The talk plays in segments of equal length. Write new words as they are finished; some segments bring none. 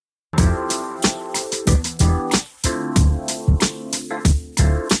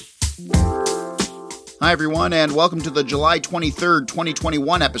Hi, everyone, and welcome to the July 23rd,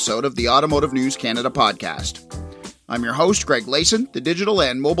 2021 episode of the Automotive News Canada podcast. I'm your host, Greg Layson, the digital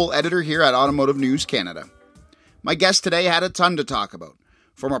and mobile editor here at Automotive News Canada. My guest today had a ton to talk about,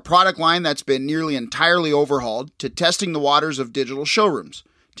 from a product line that's been nearly entirely overhauled, to testing the waters of digital showrooms,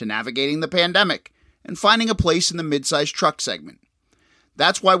 to navigating the pandemic, and finding a place in the mid-sized truck segment.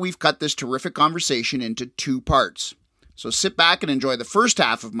 That's why we've cut this terrific conversation into two parts. So sit back and enjoy the first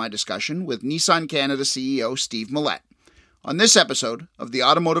half of my discussion with Nissan Canada CEO Steve Millette on this episode of the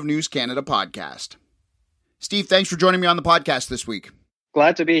Automotive News Canada podcast. Steve, thanks for joining me on the podcast this week.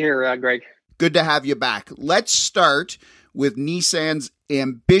 Glad to be here, Greg. Good to have you back. Let's start with Nissan's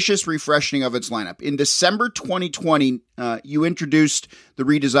ambitious refreshing of its lineup. In December 2020, you introduced the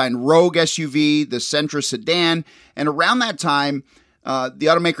redesigned Rogue SUV, the Sentra sedan, and around that time, the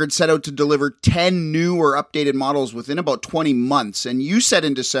automaker had set out to deliver 10 new or updated models within about 20 months. And you said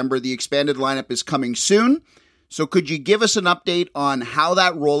in December the expanded lineup is coming soon. So could you give us an update on how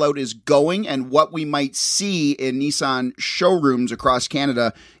that rollout is going and what we might see in Nissan showrooms across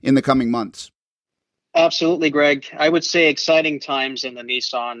Canada in the coming months? Absolutely, Greg. I would say exciting times in the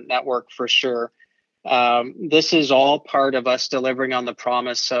Nissan network for sure. This is all part of us delivering on the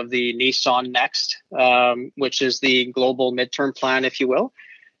promise of the Nissan Next, which is the global midterm plan, if you will.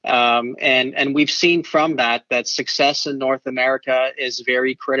 And we've seen from that success in North America is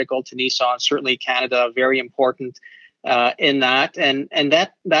very critical to Nissan, certainly Canada, very important in that. And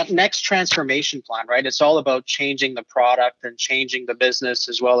that next transformation plan, right? It's all about changing the product and changing the business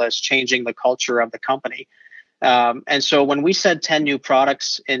as well as changing the culture of the company. And so when we said 10 new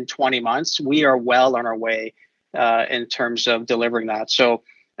products in 20 months, we are well on our way in terms of delivering that. So,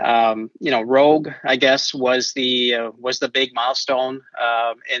 Rogue, I guess, was the big milestone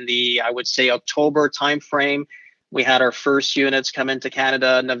in the, I would say, October timeframe. We had our first units come into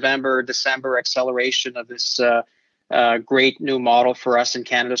Canada, November, December acceleration of this great new model for us in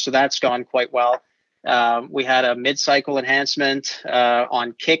Canada. So that's gone quite well. We had a mid-cycle enhancement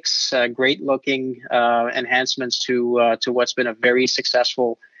on Kicks, great-looking enhancements to what's been a very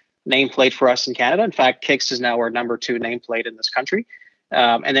successful nameplate for us in Canada. In fact, Kicks is now our number 2 nameplate in this country.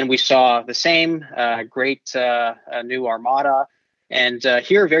 And then we saw the same great new Armada. And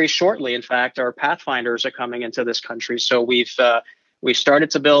here very shortly, in fact, our Pathfinders are coming into this country. So we've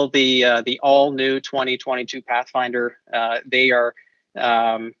started to build the all-new 2022 Pathfinder. They are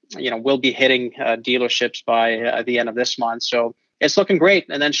we'll be hitting dealerships by the end of this month. So it's looking great.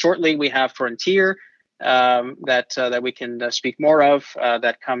 And then shortly we have Frontier that we can speak more of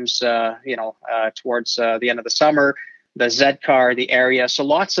that comes, towards the end of the summer, the Z car, the Area. So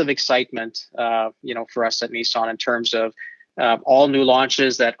lots of excitement, for us at Nissan in terms of all new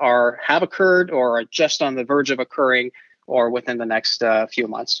launches that have occurred or are just on the verge of occurring or within the next few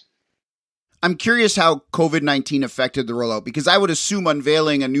months. I'm curious how COVID-19 affected the rollout, because I would assume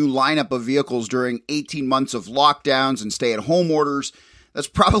unveiling a new lineup of vehicles during 18 months of lockdowns and stay-at-home orders, that's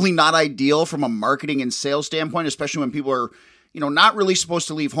probably not ideal from a marketing and sales standpoint, especially when people are, not really supposed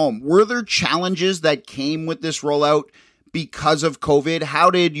to leave home. Were there challenges that came with this rollout because of COVID?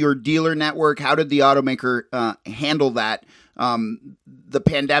 How did your dealer network, how did the automaker handle that? The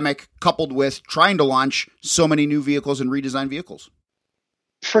pandemic coupled with trying to launch so many new vehicles and redesigned vehicles?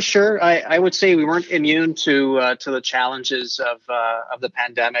 For sure, I would say we weren't immune to the challenges of the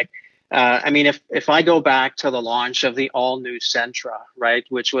pandemic. If I go back to the launch of the all new Sentra, right,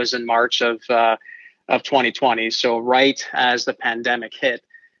 which was in March of 2020, so right as the pandemic hit.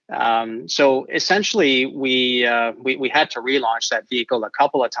 So essentially, we had to relaunch that vehicle a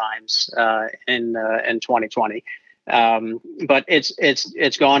couple of times in 2020. But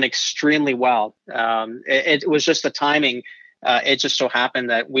it's gone extremely well. It was just the timing. It just so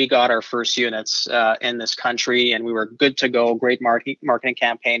happened that we got our first units in this country and we were good to go. Great marketing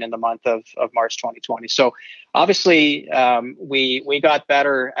campaign in the month of March 2020. So obviously we got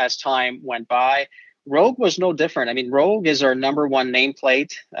better as time went by. Rogue was no different. Rogue is our number 1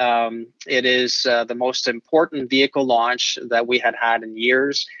 nameplate. It is the most important vehicle launch that we had in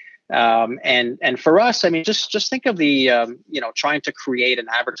years. And for us, just think of the, trying to create an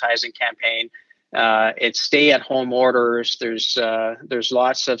advertising campaign. It's stay-at-home orders. There's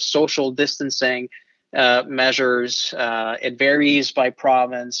lots of social distancing measures. It varies by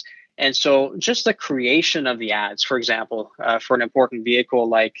province, and so just the creation of the ads, for example, for an important vehicle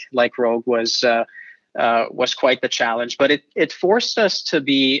like Rogue was quite the challenge. But it forced us to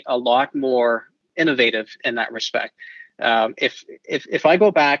be a lot more innovative in that respect. If I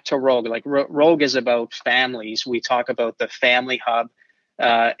go back to Rogue, Rogue is about families. We talk about the family hub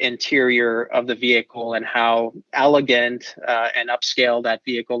interior of the vehicle and how elegant and upscale that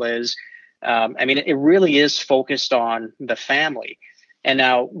vehicle is. I mean, it really is focused on the family. And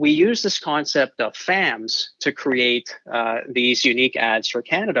now we use this concept of FAMs to create these unique ads for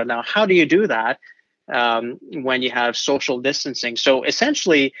Canada. Now, how do you do that when you have social distancing? So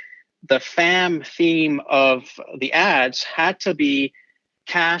essentially, the FAM theme of the ads had to be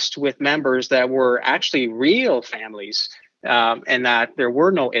cast with members that were actually real families, and that there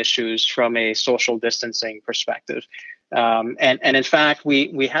were no issues from a social distancing perspective. And in fact,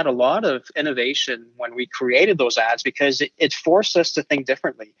 we had a lot of innovation when we created those ads because it forced us to think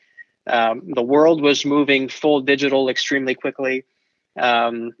differently. The world was moving full digital extremely quickly.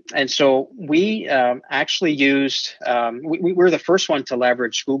 And so we actually used, we were the first one to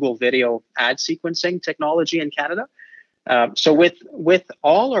leverage Google Video ad sequencing technology in Canada. So with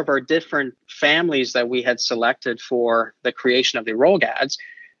all of our different families that we had selected for the creation of the Rogue ads,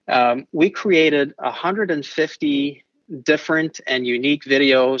 we created 150 different and unique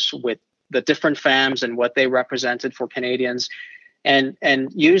videos with the different FAMs and what they represented for Canadians. And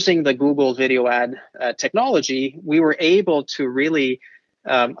using the Google Video ad technology, we were able to really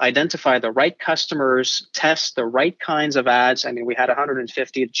identify the right customers, test the right kinds of ads. I mean, we had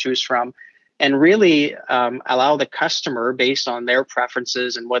 150 to choose from, and really allow the customer, based on their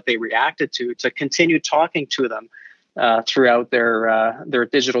preferences and what they reacted to continue talking to them throughout their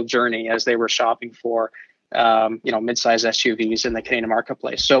digital journey as they were shopping for mid-size SUVs in the Canadian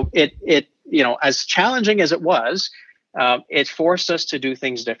marketplace. So it as challenging as it was, it forced us to do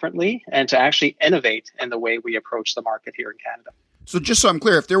things differently and to actually innovate in the way we approach the market here in Canada. So just so I'm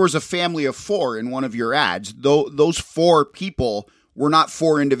clear, if there was a family of 4 in one of your ads, those 4 people were not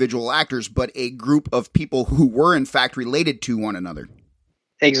 4 individual actors, but a group of people who were in fact related to one another.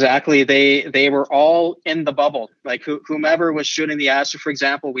 Exactly. They were all in the bubble, like whomever was shooting the ads. So for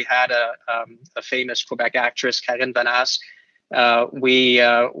example, we had a famous Quebec actress, Karine Vanasse.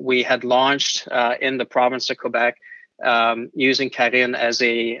 We had launched in the province of Quebec using Karine as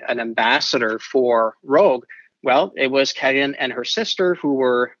an ambassador for Rogue. Well, it was Karine and her sister who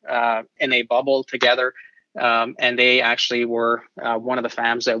were in a bubble together. And they actually were one of the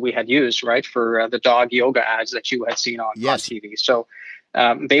FAMs that we had used, right, for the dog yoga ads that you had seen on TV. So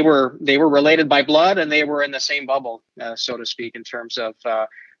they were related by blood, and they were in the same bubble, so to speak, in terms of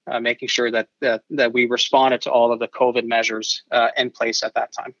making sure that we responded to all of the COVID measures in place at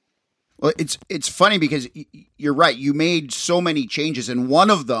that time. Well, it's funny because you're right. You made so many changes, and one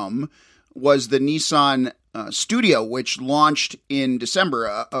of them was the Nissan Studio, which launched in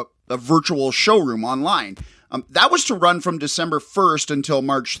December, a virtual showroom online. That was to run from December 1st until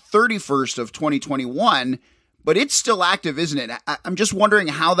March 31st of 2021, but it's still active, isn't it? I'm just wondering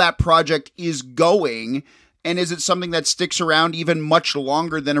how that project is going, and is it something that sticks around even much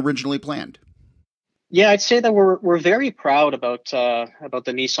longer than originally planned? Yeah, I'd say that we're very proud about the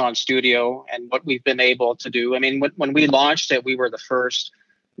Nissan Studio and what we've been able to do. I mean, when we launched it, we were the first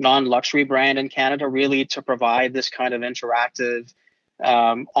non-luxury brand in Canada really to provide this kind of interactive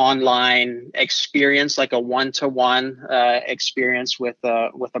online experience, like a one-to-one experience with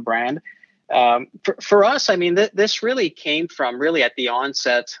a brand. For us, I mean, this really came from really at the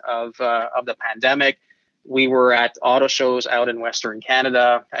onset of the pandemic. We were at auto shows out in Western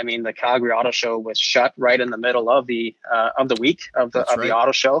Canada. I mean, the Calgary Auto Show was shut right in the middle of the week of the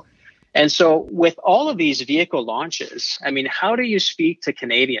auto show. And so with all of these vehicle launches, I mean, how do you speak to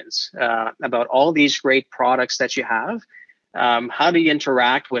Canadians about all these great products that you have? How do you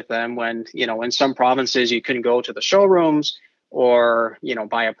interact with them when, in some provinces you couldn't go to the showrooms or,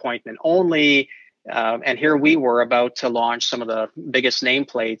 by appointment only? And here we were about to launch some of the biggest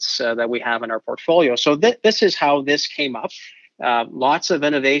nameplates that we have in our portfolio. So this is how this came up. Lots of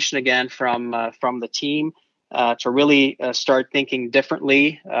innovation again from the team to really start thinking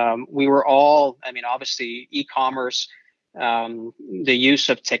differently. We were all, I mean, obviously e-commerce, the use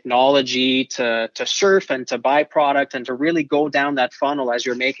of technology to surf and to buy product and to really go down that funnel as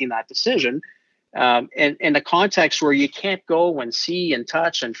you're making that decision. In the context where you can't go and see and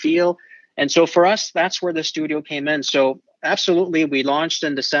touch and feel. And so for us, that's where the studio came in. So absolutely, we launched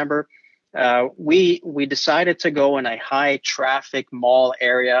in December. We decided to go in a high traffic mall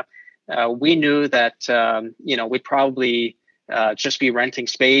area. We knew that, we'd probably just be renting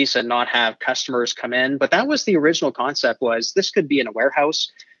space and not have customers come in. But that was the original concept, was this could be in a warehouse.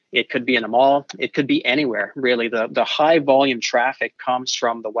 It could be in a mall. It could be anywhere, really. The high volume traffic comes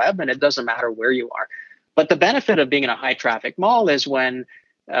from the web, and it doesn't matter where you are. But the benefit of being in a high traffic mall is when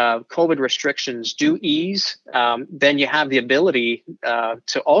COVID restrictions do ease, then you have the ability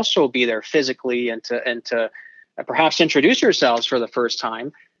to also be there physically and to perhaps introduce yourselves for the first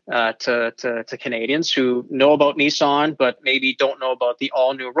time. to Canadians who know about Nissan, but maybe don't know about the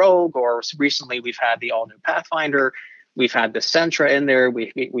all-new Rogue, or recently we've had the all-new Pathfinder, we've had the Sentra in there,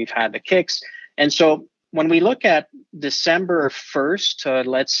 we've had the Kicks. And so when we look at December 1st to,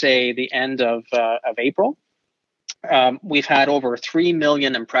 let's say, the end of April, we've had over 3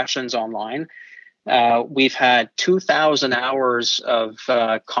 million impressions online. We've had 2,000 hours of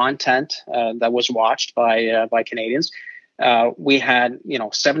content that was watched by Canadians. We had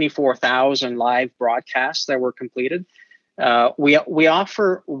 74,000 live broadcasts that were completed. We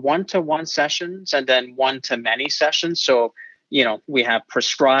offer one-to-one sessions and then one-to-many sessions. So we have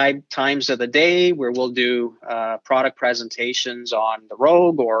prescribed times of the day where we'll do product presentations on the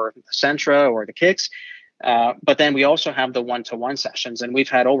Rogue or the Sentra or the Kicks. But then we also have the one-to-one sessions, and we've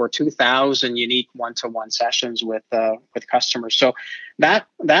had over 2,000 unique one-to-one sessions with customers. So that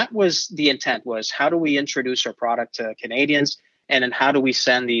was the intent, was how do we introduce our product to Canadians, and then how do we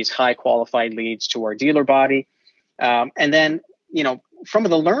send these high qualified leads to our dealer body? And then, from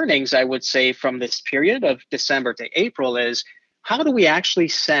the learnings, I would say from this period of December to April is how do we actually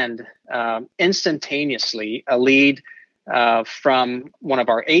send instantaneously a lead from one of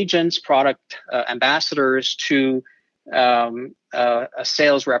our agents, product ambassadors, to a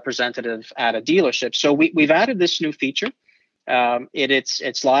sales representative at a dealership. So we've added this new feature.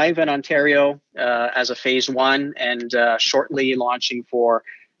 It's live in Ontario as a phase 1, and shortly launching for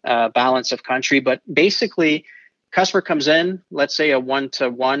balance of country. But basically, customer comes in, let's say a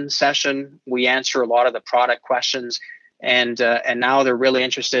one-to-one session. We answer a lot of the product questions, and now they're really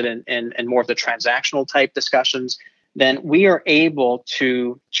interested in more of the transactional type discussions. Then we are able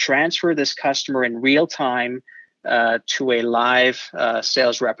to transfer this customer in real time to a live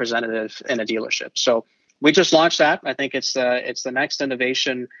sales representative in a dealership. So we just launched that. I think it's the next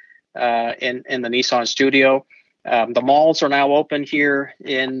innovation in the Nissan Studio. The malls are now open here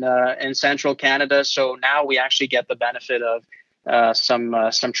in central Canada, so now we actually get the benefit of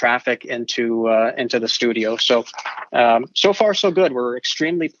some traffic into the studio. So so far so good. We're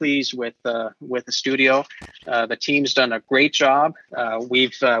extremely pleased with the studio. The team's done a great job.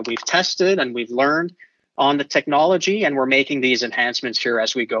 We've tested and we've learned on the technology, and we're making these enhancements here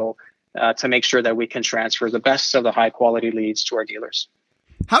as we go to make sure that we can transfer the best of the high quality leads to our dealers.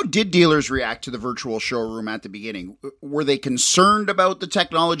 How did dealers react to the virtual showroom at the beginning? Were they concerned about the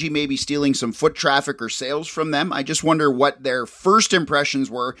technology maybe stealing some foot traffic or sales from them? I just wonder what their first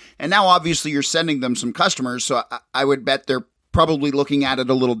impressions were. And now obviously you're sending them some customers, so I would bet they're probably looking at it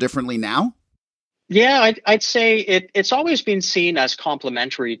a little differently now. Yeah, I'd say it's always been seen as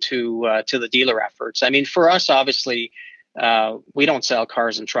complementary to the dealer efforts. I mean, for us, obviously, we don't sell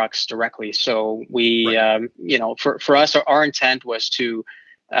cars and trucks directly. So we, right. For us, our intent was to,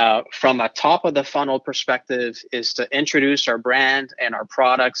 from a top of the funnel perspective, is to introduce our brand and our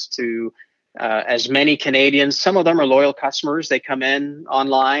products to as many Canadians. Some of them are loyal customers. They come in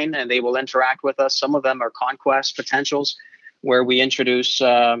online and they will interact with us. Some of them are conquest potentials where we introduce,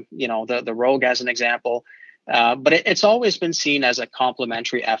 the Rogue as an example. But it's always been seen as a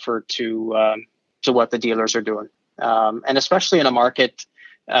complementary effort to what the dealers are doing. And especially in a market,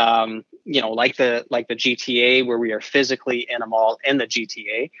 like the GTA, where we are physically in a mall in the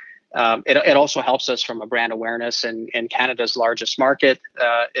GTA, it also helps us from a brand awareness in Canada's largest market,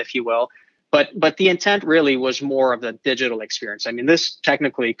 if you will. But the intent really was more of the digital experience. I mean, this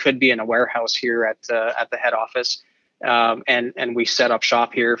technically could be in a warehouse here at the head office, and we set up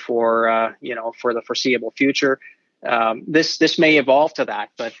shop here for the foreseeable future. This may evolve to that,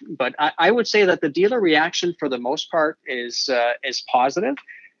 but I would say that the dealer reaction for the most part is positive.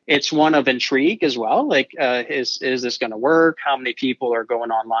 It's one of intrigue as well. Like, is this going to work? How many people are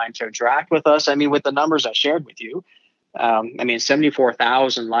going online to interact with us? I mean, with the numbers I shared with you,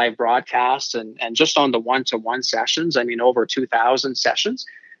 74,000 live broadcasts, and just on the one-to-one sessions, over 2,000 sessions.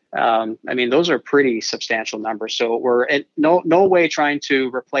 Those are pretty substantial numbers. So we're in no way trying to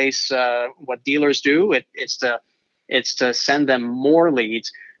replace what dealers do. It's to send them more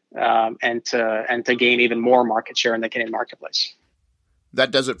leads and to gain even more market share in the Canadian marketplace.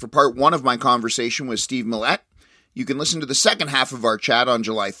 That does it for part 1 of my conversation with Steve Millette. You can listen to the second half of our chat on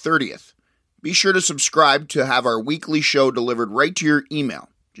July 30th. Be sure to subscribe to have our weekly show delivered right to your email.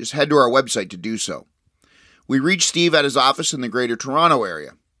 Just head to our website to do so. We reached Steve at his office in the Greater Toronto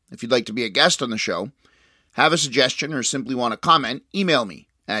area. If you'd like to be a guest on the show, have a suggestion, or simply want to comment, email me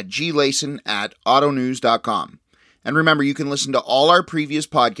at glayson@autonews.com. And remember, you can listen to all our previous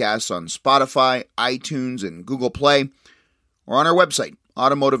podcasts on Spotify, iTunes, and Google Play, or on our website,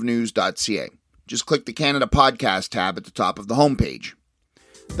 automotivenews.ca. Just click the Canada Podcast tab at the top of the homepage.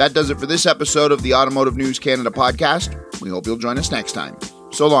 That does it for this episode of the Automotive News Canada podcast. We hope you'll join us next time.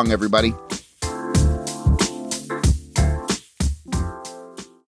 So long, everybody.